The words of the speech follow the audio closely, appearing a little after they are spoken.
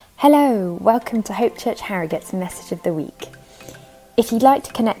Hello, welcome to Hope Church Harrogate's Message of the Week. If you'd like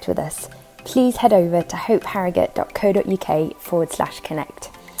to connect with us, please head over to hopeharrogate.co.uk/connect.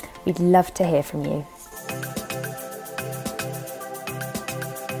 We'd love to hear from you.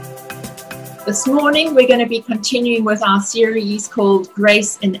 This morning we're going to be continuing with our series called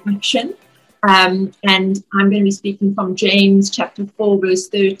Grace in Action. And I'm going to be speaking from James chapter 4 verse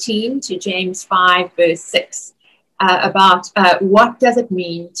 13 to James 5 verse 6 about what does it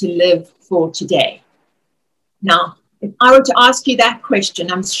mean to live for today. Now, if I were to ask you that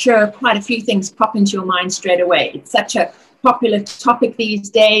question, I'm sure quite a few things pop into your mind straight away. It's such a popular topic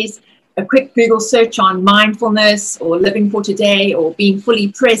these days. A quick Google search on mindfulness or living for today or being fully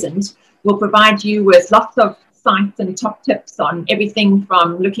present will provide you with lots of sites and top tips on everything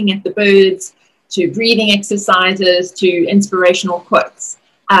from looking at the birds to breathing exercises to inspirational quotes.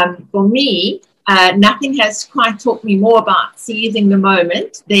 For me, nothing has quite taught me more about seizing the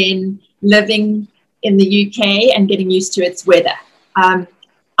moment than living in the UK and getting used to its weather. I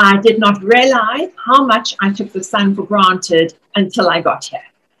did not realize how much I took the sun for granted until I got here.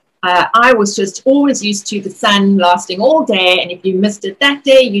 I was just always used to the sun lasting all day, and if you missed it that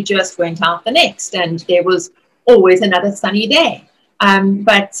day, you just went out the next, and there was always another sunny day.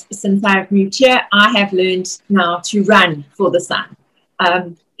 But since I've moved here, I have learned now to run for the sun.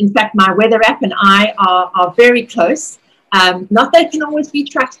 In fact, my weather app and I are very close. Not that it can always be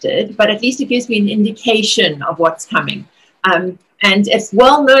trusted, but at least it gives me an indication of what's coming. And it's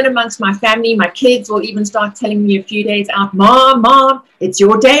well known amongst my family. My kids will even start telling me a few days out, Mom, it's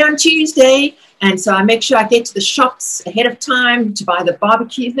your day on Tuesday. And so I make sure I get to the shops ahead of time to buy the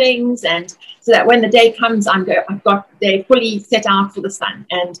barbecue things. And so that when the day comes, I've got the day fully set out for the sun.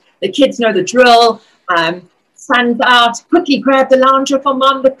 And the kids know the drill. Sun's out, quickly grab the lounger for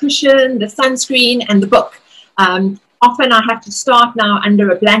Mom, the cushion, the sunscreen, and the book. Often I have to start now under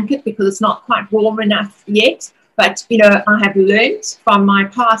a blanket because it's not quite warm enough yet. But, I have learned from my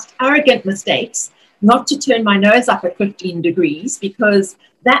past arrogant mistakes not to turn my nose up at 15 degrees because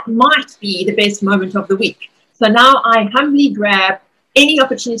that might be the best moment of the week. So now I humbly grab any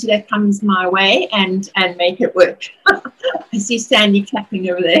opportunity that comes my way and make it work. I see Sandy clapping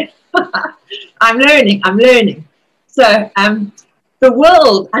over there. I'm learning. So the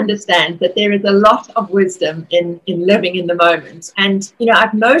world understands that there is a lot of wisdom in living in the moment. And,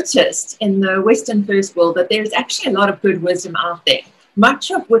 I've noticed in the Western first world that there's actually a lot of good wisdom out there,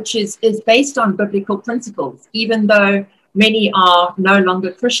 much of which is based on biblical principles, even though many are no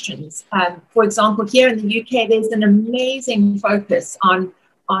longer Christians. For example, here in the UK, there's an amazing focus on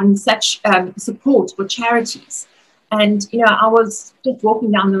such support for charities. And, I was just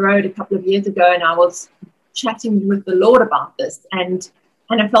walking down the road a couple of years ago and I was chatting with the Lord about this. And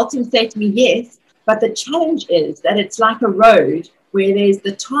I felt him say to me, yes, but the challenge is that it's like a road where there's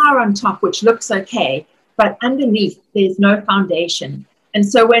the tar on top, which looks okay, but underneath there's no foundation. And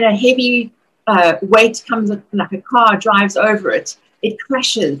so when a heavy weight comes, like a car drives over it, it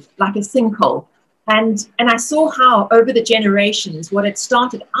crashes like a sinkhole. And I saw how over the generations, what had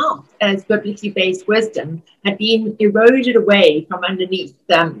started out as biblically based wisdom had been eroded away from underneath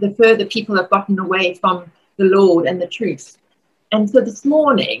the further people have gotten away from the Lord and the truth. And so this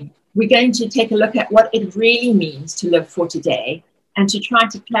morning, we're going to take a look at what it really means to live for today and to try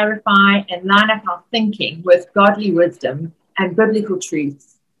to clarify and line up our thinking with godly wisdom and biblical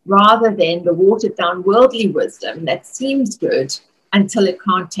truths rather than the watered down worldly wisdom that seems good until it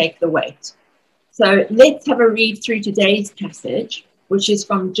can't take the weight. So let's have a read through today's passage, which is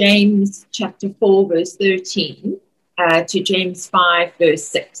from James chapter 4, verse 13 to James 5, verse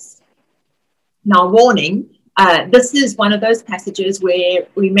 6. Now, warning, this is one of those passages where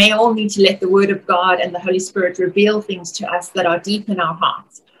we may all need to let the Word of God and the Holy Spirit reveal things to us that are deep in our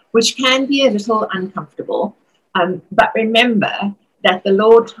hearts, which can be a little uncomfortable. But remember that the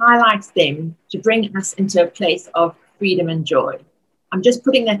Lord highlights them to bring us into a place of freedom and joy. I'm just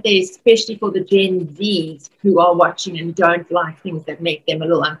putting that there, especially for the Gen Zs who are watching and don't like things that make them a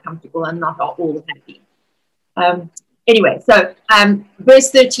little uncomfortable and not all happy. Anyway, so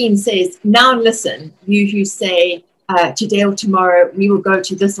verse 13 says, now listen, you who say today or tomorrow we will go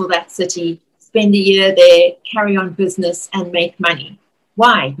to this or that city, spend a year there, carry on business and make money.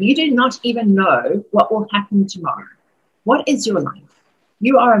 Why? You do not even know what will happen tomorrow. What is your life?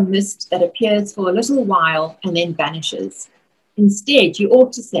 You are a mist that appears for a little while and then vanishes. Instead, you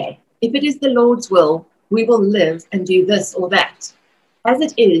ought to say, if it is the Lord's will, we will live and do this or that. As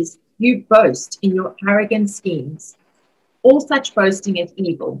it is, you boast in your arrogant schemes. All such boasting is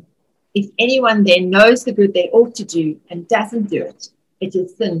evil. If anyone then knows the good they ought to do and doesn't do it, it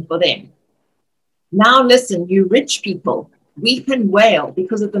is sin for them. Now listen, you rich people, Weep and wail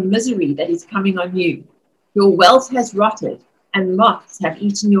because of the misery that is coming on you. Your wealth has rotted, and moths have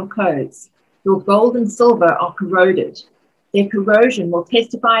eaten your clothes. Your gold and silver are corroded. Their corrosion will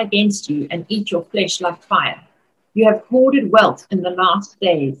testify against you and eat your flesh like fire. You have hoarded wealth in the last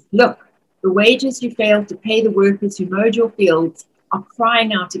days. Look, the wages you failed to pay the workers who mowed your fields are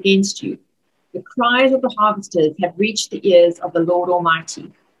crying out against you. The cries of the harvesters have reached the ears of the Lord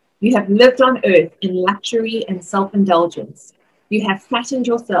Almighty. You have lived on earth in luxury and self-indulgence. You have fattened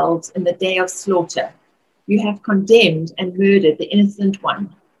yourselves in the day of slaughter. You have condemned and murdered the innocent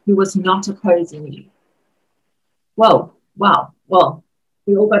one who was not opposing you. Whoa, wow. Well,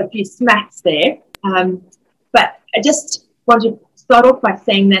 we all got a few smacks there. But I just want to start off by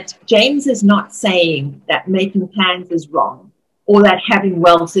saying that James is not saying that making plans is wrong or that having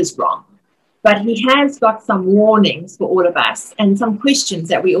wealth is wrong. But he has got some warnings for all of us and some questions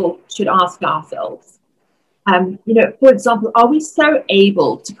that we all should ask ourselves. For example, are we so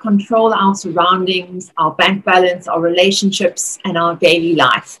able to control our surroundings, our bank balance, our relationships, and our daily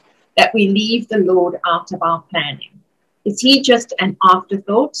life that we leave the Lord out of our planning? Is he just an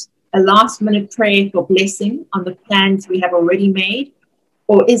afterthought, a last-minute prayer for blessing on the plans we have already made,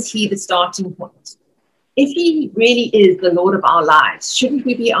 or is he the starting point? If he really is the Lord of our lives, shouldn't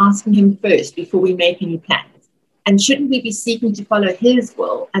we be asking him first before we make any plans? And shouldn't we be seeking to follow his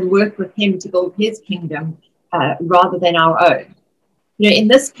will and work with him to build his kingdom rather than our own? In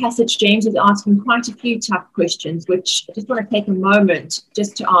this passage, James is asking quite a few tough questions, which I just want to take a moment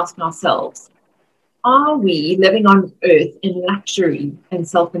just to ask ourselves. Are we living on earth in luxury and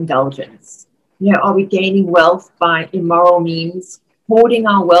self-indulgence? Are we gaining wealth by immoral means, hoarding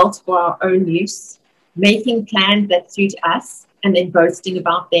our wealth for our own use, making plans that suit us and then boasting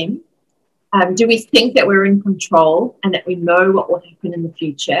about them? Do we think that we're in control and that we know what will happen in the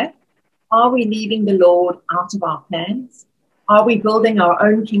future? Are we leaving the Lord out of our plans? Are we building our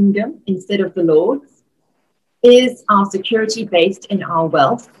own kingdom instead of the Lord's? Is our security based in our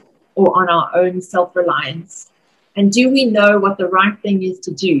wealth or on our own self-reliance? And do we know what the right thing is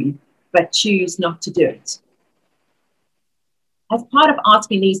to do, but choose not to do it? As part of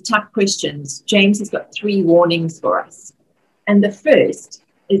asking these tough questions, James has got 3 warnings for us. And the first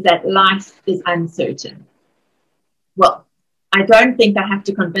is that life is uncertain. Well, I don't think I have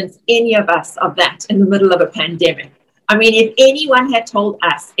to convince any of us of that in the middle of a pandemic. I mean, if anyone had told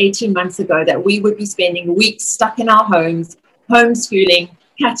us 18 months ago that we would be spending weeks stuck in our homes, homeschooling,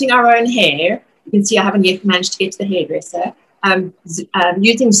 cutting our own hair, you can see I haven't yet managed to get to the hairdresser,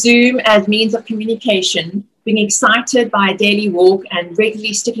 using Zoom as means of communication, being excited by a daily walk and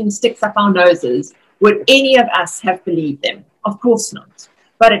regularly sticking sticks up our noses, would any of us have believed them? Of course not.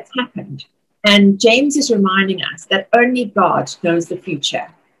 But it's happened. And James is reminding us that only God knows the future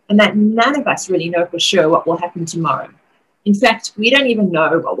and that none of us really know for sure what will happen tomorrow. In fact, we don't even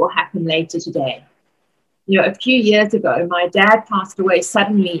know what will happen later today. A few years ago, my dad passed away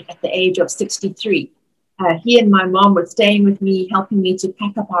suddenly at the age of 63. He and my mom were staying with me, helping me to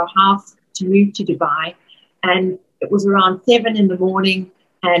pack up our house to move to Dubai. And it was around 7 in the morning,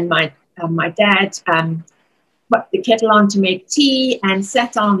 and my dad put the kettle on to make tea and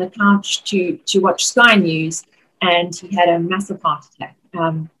sat on the couch to watch Sky News, and he had a massive heart attack.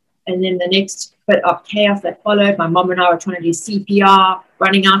 And then the next bit of chaos that followed, my mom and I were trying to do CPR,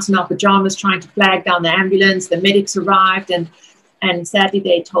 running out in our pajamas, trying to flag down the ambulance. The medics arrived, and sadly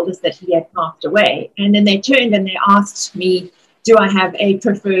they told us that he had passed away. And then they turned and they asked me, do I have a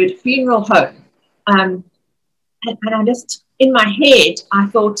preferred funeral home? And I just, in my head, I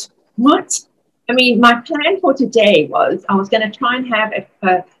thought, what? I mean, my plan for today was I was going to try and have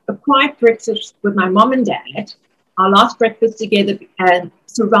a quiet breakfast with my mom and dad, our last breakfast together, and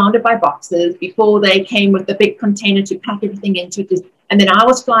surrounded by boxes before they came with the big container to pack everything into it. And then I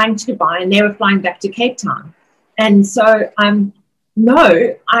was flying to Dubai and they were flying back to Cape Town. And so,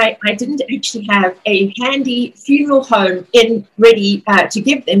 no, I didn't actually have a handy funeral home ready to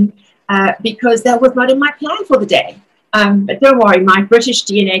give them because that was not in my plan for the day. But don't worry, my British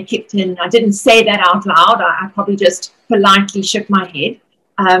DNA kicked in. I didn't say that out loud. I probably just politely shook my head.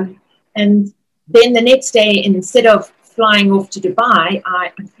 And then the next day, instead of flying off to Dubai,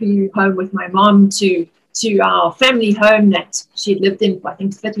 I flew home with my mom to our family home that she'd lived in for, I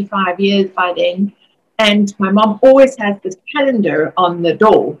think, 35 years by then. And my mom always has this calendar on the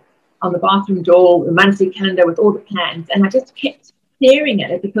door, on the bathroom door, the monthly calendar with all the plans. And I just kept staring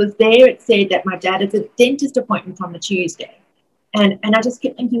at it because there it said that my dad has a dentist appointment on the Tuesday. And I just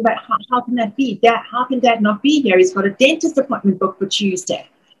kept thinking about how can that be? How can Dad not be here? He's got a dentist appointment booked for Tuesday.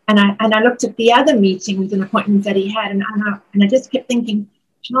 And I looked at the other meetings and appointments that he had, and I just kept thinking,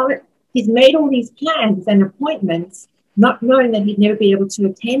 Charlotte, he's made all these plans and appointments, not knowing that he'd never be able to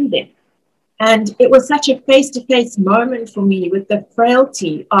attend them. And it was such a face-to-face moment for me with the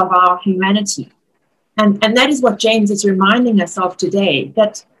frailty of our humanity. And that is what James is reminding us of today,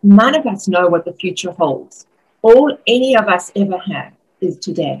 that none of us know what the future holds. All any of us ever have is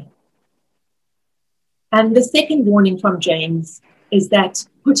today. And the second warning from James is that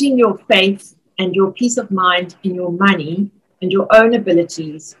putting your faith and your peace of mind in your money and your own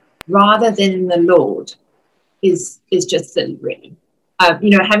abilities rather than in the Lord is just silly, really.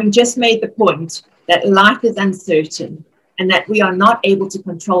 Having just made the point that life is uncertain and that we are not able to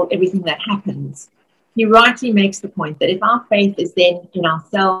control everything that happens, he rightly makes the point that if our faith is then in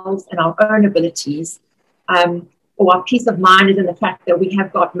ourselves and our own abilities, or our peace of mind is in the fact that we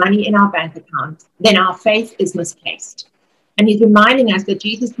have got money in our bank account, then our faith is misplaced. And he's reminding us that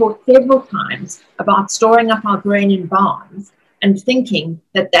Jesus taught several times about storing up our grain in barns and thinking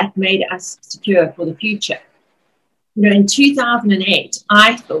that that made us secure for the future. In 2008,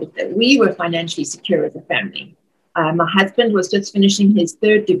 I thought that we were financially secure as a family. My husband was just finishing his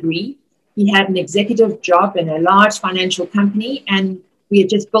third degree. He had an executive job in a large financial company, and we had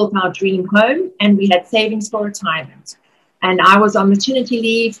just built our dream home, and we had savings for retirement. And I was on maternity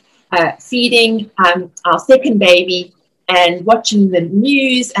leave, feeding our second baby and watching the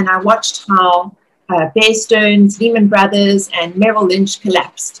news, and I watched how Bear Stearns, Lehman Brothers, and Merrill Lynch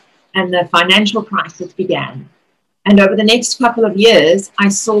collapsed, and the financial crisis began. And over the next couple of years, I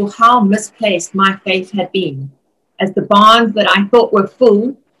saw how misplaced my faith had been, as the barns that I thought were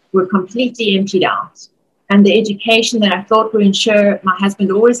full were completely emptied out. And the education that I thought would ensure my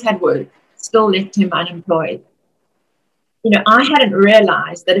husband always had work still left him unemployed. I hadn't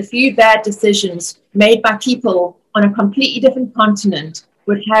realized that a few bad decisions made by people on a completely different continent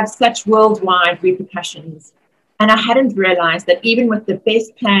would have such worldwide repercussions. And I hadn't realized that even with the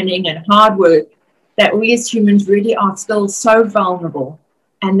best planning and hard work, that we as humans really are still so vulnerable,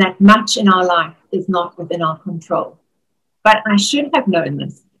 and that much in our life is not within our control. But I should have known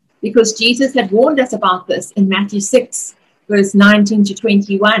this, because Jesus had warned us about this in Matthew 6, verse 19 to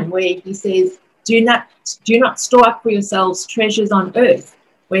 21, where he says, do not store up for yourselves treasures on earth,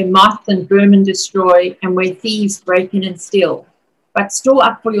 where moth and vermin destroy and where thieves break in and steal. But store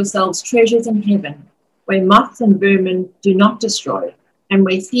up for yourselves treasures in heaven, where moths and vermin do not destroy and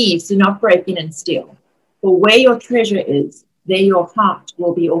where thieves do not break in and steal. For where your treasure is, there your heart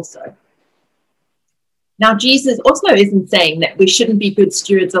will be also. Now, Jesus also isn't saying that we shouldn't be good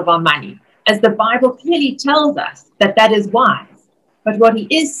stewards of our money, as the Bible clearly tells us that that is wise. But what he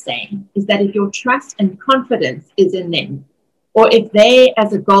is saying is that if your trust and confidence is in them, or if they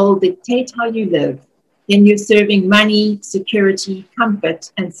as a goal dictate how you live, then you're serving money, security,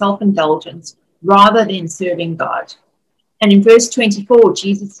 comfort, and self-indulgence rather than serving God. And in verse 24,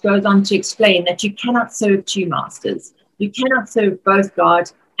 Jesus goes on to explain that you cannot serve two masters. You cannot serve both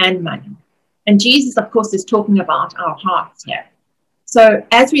God and money. And Jesus, of course, is talking about our hearts here. So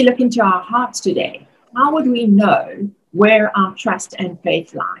as we look into our hearts today, how would we know where our trust and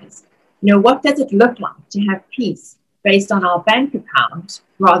faith lies? What does it look like to have peace based on our bank account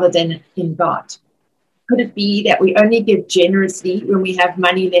rather than in God? Could it be that we only give generously when we have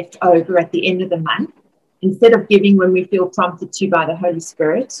money left over at the end of the month, instead of giving when we feel prompted to by the Holy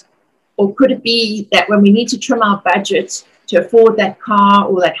Spirit? Or could it be that when we need to trim our budget to afford that car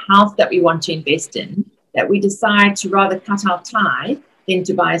or that house that we want to invest in, that we decide to rather cut our tithe than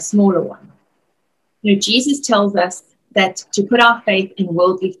to buy a smaller one? Jesus tells us that to put our faith in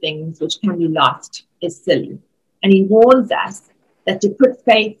worldly things which can be lost is silly. And he warns us that to put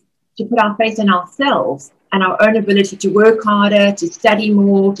our faith in ourselves and our own ability to work harder, to study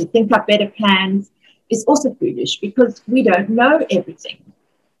more, to think up better plans, is also foolish, because we don't know everything.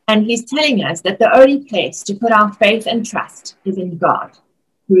 And he's telling us that the only place to put our faith and trust is in God,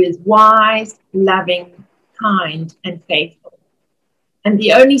 who is wise, loving, kind, and faithful. And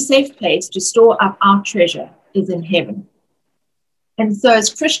the only safe place to store up our treasure is in heaven. And so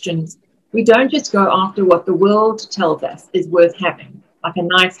as Christians, we don't just go after what the world tells us is worth having, like a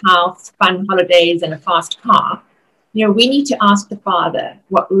nice house, fun holidays, and a fast car. We need to ask the Father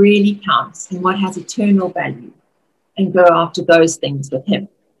what really counts and what has eternal value, and go after those things with him.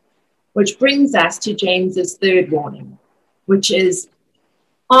 Which brings us to James's third warning, which is,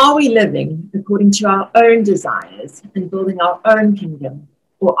 are we living according to our own desires and building our own kingdom,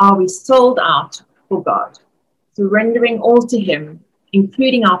 or are we sold out for God, surrendering all to him,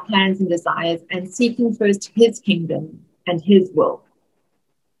 including our plans and desires, and seeking first his kingdom and his will?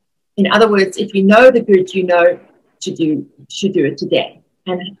 In other words, if you know the good you know to do, should do it today.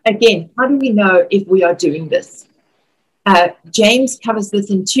 And again, how do we know if we are doing this? James covers this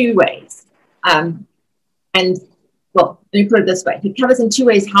in two ways. And well, let me put it this way. He covers in two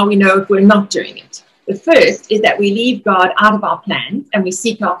ways how we know if we're not doing it. The first is that we leave God out of our plans and we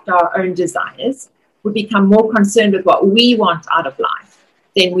seek after our own desires. We become more concerned with what we want out of life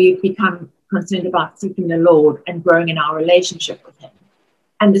than we become concerned about seeking the Lord and growing in our relationship with him.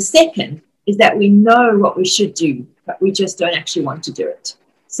 And the second is that we know what we should do, but we just don't actually want to do it.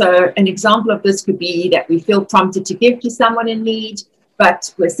 So an example of this could be that we feel prompted to give to someone in need,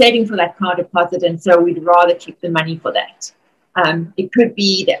 but we're saving for that car deposit, and so we'd rather keep the money for that. It could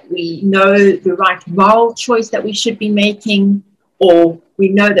be that we know the right moral choice that we should be making, or we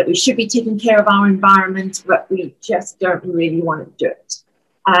know that we should be taking care of our environment, but we just don't really want to do it.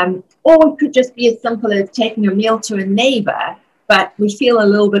 Or it could just be as simple as taking a meal to a neighbor, but we feel a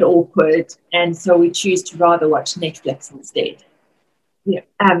little bit awkward, and so we choose to rather watch Netflix instead.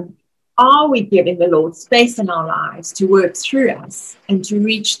 Are we giving the Lord space in our lives to work through us and to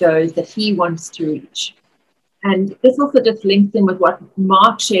reach those that he wants to reach? And this also just links in with what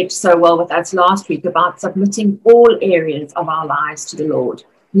Mark shared so well with us last week about submitting all areas of our lives to the Lord,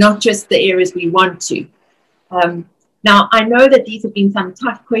 not just the areas we want to. Now, I know that these have been some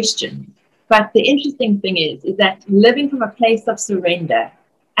tough questions, but the interesting thing is that living from a place of surrender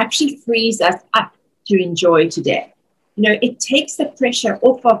actually frees us up to enjoy today. It takes the pressure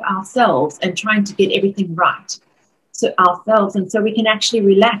off of ourselves and trying to get everything right ourselves. And so we can actually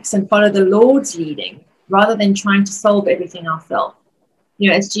relax and follow the Lord's leading rather than trying to solve everything ourselves.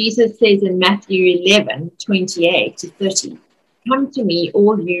 As Jesus says in Matthew 11:28-30, "Come to me,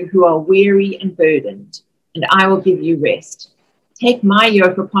 all you who are weary and burdened, and I will give you rest. Take my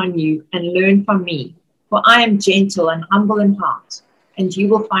yoke upon you and learn from me, for I am gentle and humble in heart, and you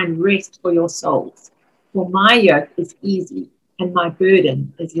will find rest for your souls. For my yoke is easy and my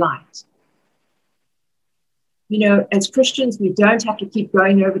burden is light." As Christians, we don't have to keep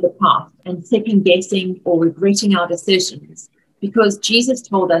going over the path and second guessing or regretting our decisions, because Jesus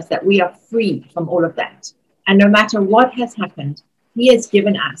told us that we are free from all of that. And no matter what has happened, he has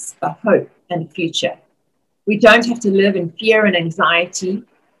given us a hope and a future. We don't have to live in fear and anxiety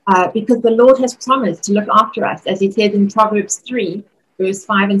because the Lord has promised to look after us. As he says in Proverbs 3, verse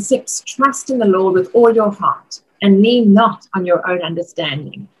 5 and 6, "Trust in the Lord with all your heart and lean not on your own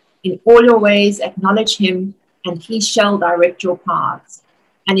understanding. In all your ways acknowledge him, and he shall direct your paths."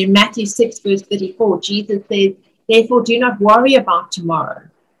 And in Matthew 6, verse 34, Jesus says, "Therefore do not worry about tomorrow,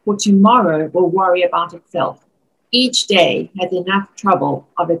 for tomorrow will worry about itself. Each day has enough trouble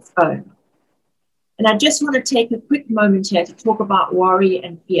of its own." And I just want to take a quick moment here to talk about worry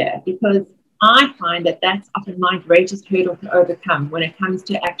and fear, because I find that that's often my greatest hurdle to overcome when it comes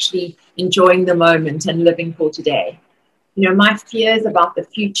to actually enjoying the moment and living for today. My fears about the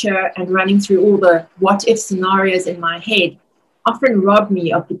future and running through all the what-if scenarios in my head often rob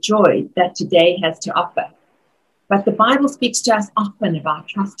me of the joy that today has to offer. But the Bible speaks to us often about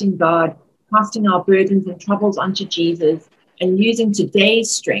trusting God, casting our burdens and troubles onto Jesus, and using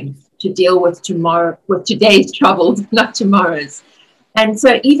today's strength to deal with today's troubles, not tomorrow's. And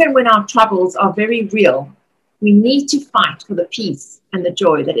so even when our troubles are very real, we need to fight for the peace and the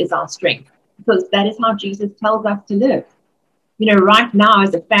joy that is our strength, because that is how Jesus tells us to live. Right now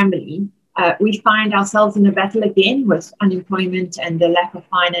as a family, we find ourselves in a battle again with unemployment and the lack of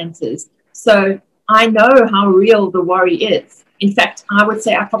finances. So I know how real the worry is. In fact, I would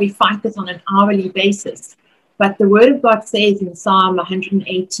say I probably fight this on an hourly basis. But the word of God says in Psalm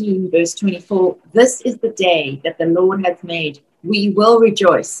 118, verse 24, "This is the day that the Lord has made. We will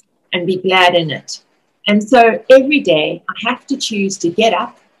rejoice and be glad in it." And so every day I have to choose to get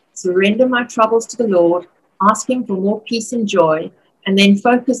up, surrender my troubles to the Lord, ask him for more peace and joy, and then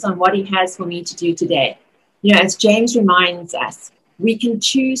focus on what he has for me to do today. As James reminds us, we can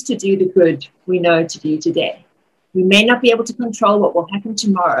choose to do the good we know to do today. We may not be able to control what will happen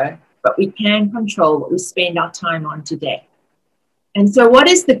tomorrow, but we can control what we spend our time on today. And so what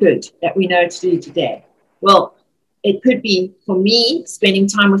is the good that we know to do today? Well, it could be, for me, spending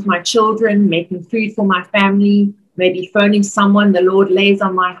time with my children, making food for my family, maybe phoning someone the Lord lays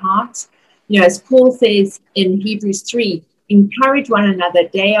on my heart. As Paul says in Hebrews 3, encourage one another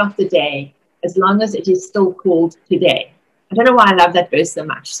day after day, as long as it is still called today. I don't know why I love that verse so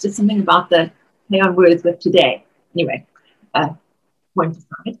much. It's just something about the play on words with today. Anyway, point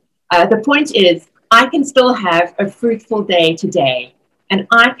aside. The point is, I can still have a fruitful day today, and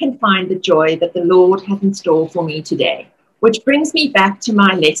I can find the joy that the Lord has in store for me today, which brings me back to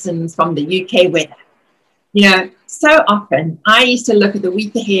my lessons from the UK weather. So often I used to look at the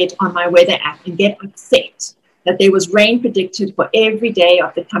week ahead on my weather app and get upset that there was rain predicted for every day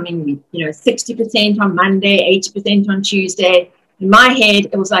of the coming week. 60% on Monday, 80% on Tuesday. In my head,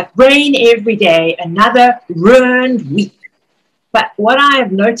 it was like rain every day, another ruined week. But what I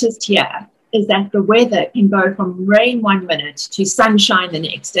have noticed here is that the weather can go from rain 1 minute to sunshine the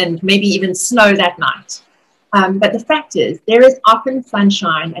next, and maybe even snow that night. But the fact is, there is often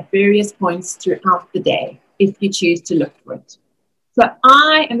sunshine at various points throughout the day if you choose to look for it. So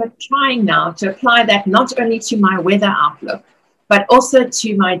I am trying now to apply that not only to my weather outlook, but also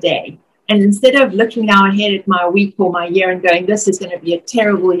to my day. And instead of looking now ahead at my week or my year and going, this is going to be a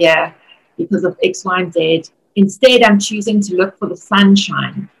terrible year because of X, Y, and Z, instead I'm choosing to look for the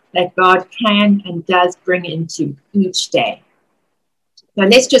sunshine that God can and does bring into each day. So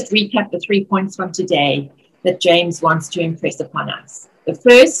let's just recap the 3 points from today that James wants to impress upon us. The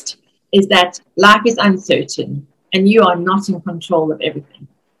first is that life is uncertain and you are not in control of everything.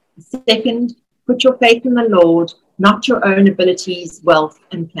 The second, put your faith in the Lord, not your own abilities, wealth,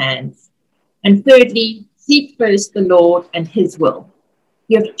 and plans. And thirdly, seek first the Lord and his will.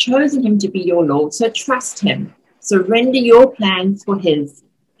 You have chosen him to be your Lord, so trust him. Surrender your plans for his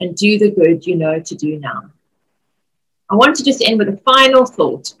and do the good you know to do now. I want to just end with a final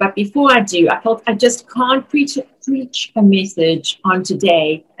thought, but before I do, I felt I just can't preach a message on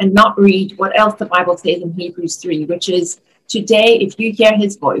today and not read what else the Bible says in Hebrews 3, which is, today, if you hear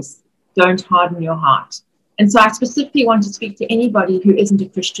his voice, don't harden your heart. And so I specifically want to speak to anybody who isn't a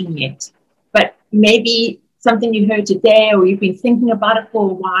Christian yet, but maybe something you heard today or you've been thinking about it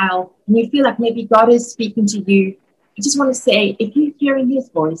for a while and you feel like maybe God is speaking to you. I just want to say, if you're hearing his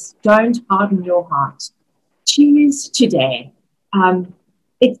voice, don't harden your heart. Choose today.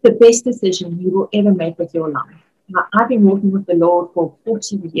 It's the best decision you will ever make with your life. I've been walking with the Lord for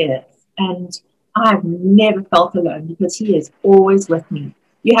 40 years and I've never felt alone because he is always with me.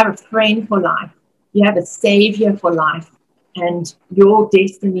 You have a friend for life. You have a savior for life, and your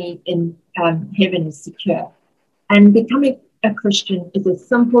destiny in heaven is secure. And becoming a Christian is as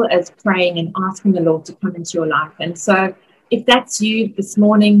simple as praying and asking the Lord to come into your life. And so if that's you this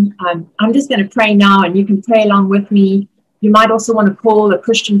morning, I'm just going to pray now and you can pray along with me. You might also want to call a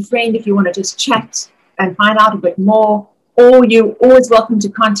Christian friend if you want to just chat and find out a bit more, or you're always welcome to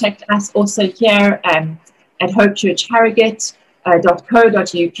contact us also here at Hope Church Harrogate.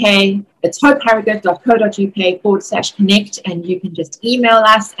 .co.uk. It's hopeharrogate.co.uk/connect, and you can just email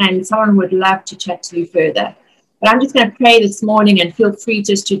us and someone would love to chat to you further. But I'm just going to pray this morning and feel free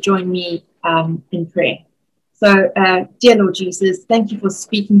just to join me in prayer. So, dear Lord Jesus, thank you for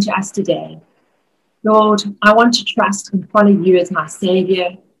speaking to us today. Lord, I want to trust and follow you as my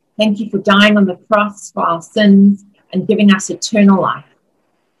Savior. Thank you for dying on the cross for our sins and giving us eternal life.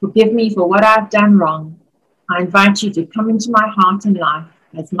 Forgive me for what I've done wrong. I invite you to come into my heart and life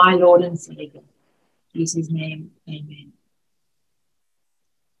as my Lord and Savior. In Jesus' name, amen.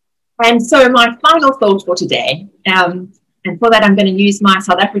 And so my final thought for today, and for that I'm going to use my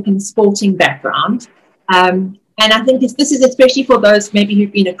South African sporting background. And I think this is especially for those maybe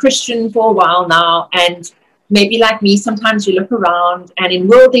who've been a Christian for a while now, and maybe like me, sometimes you look around and in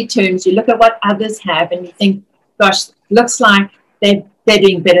worldly terms, you look at what others have and you think, gosh, looks like they're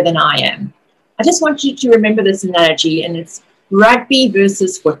doing better than I am. I just want you to remember this analogy, and it's rugby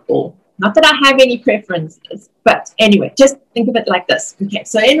versus football. Not that I have any preferences, but anyway, just think of it like this. Okay,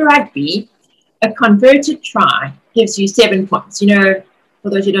 so in rugby, a converted try gives you 7 points. You know,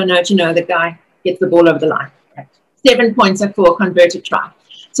 for those who don't know, the guy gets the ball over the line. Right? 7 points are for a converted try.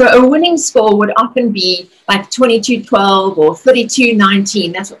 So a winning score would often be like 22-12 or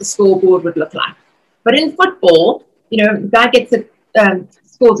 32-19. That's what the scoreboard would look like. But in football, the guy gets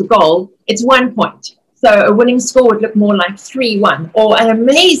scores a goal, it's 1 point. So a winning score would look more like 3-1, or an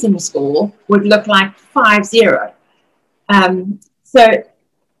amazing score would look like 5-0. So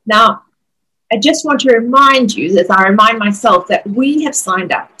now I just want to remind you, as I remind myself, that we have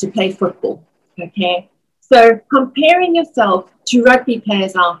signed up to play football. Okay, so comparing yourself to rugby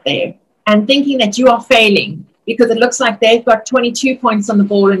players out there and thinking that you are failing because it looks like they've got 22 points on the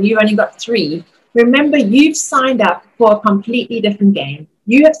ball and you only got 3. Remember, you've signed up for a completely different game.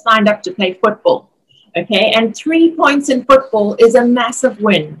 You have signed up to play football, okay? And 3 points in football is a massive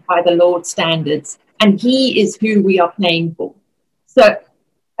win by the Lord's standards, and he is who we are playing for. So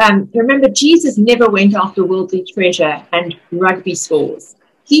remember, Jesus never went after worldly treasure and rugby scores.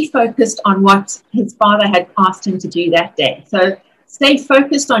 He focused on what his Father had asked him to do that day. So stay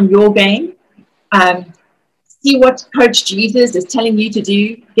focused on your game. See what Coach Jesus is telling you to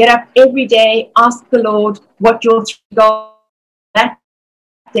do. Get up every day, ask the Lord what your goal that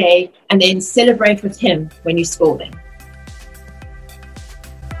day, and then celebrate with him when you score them.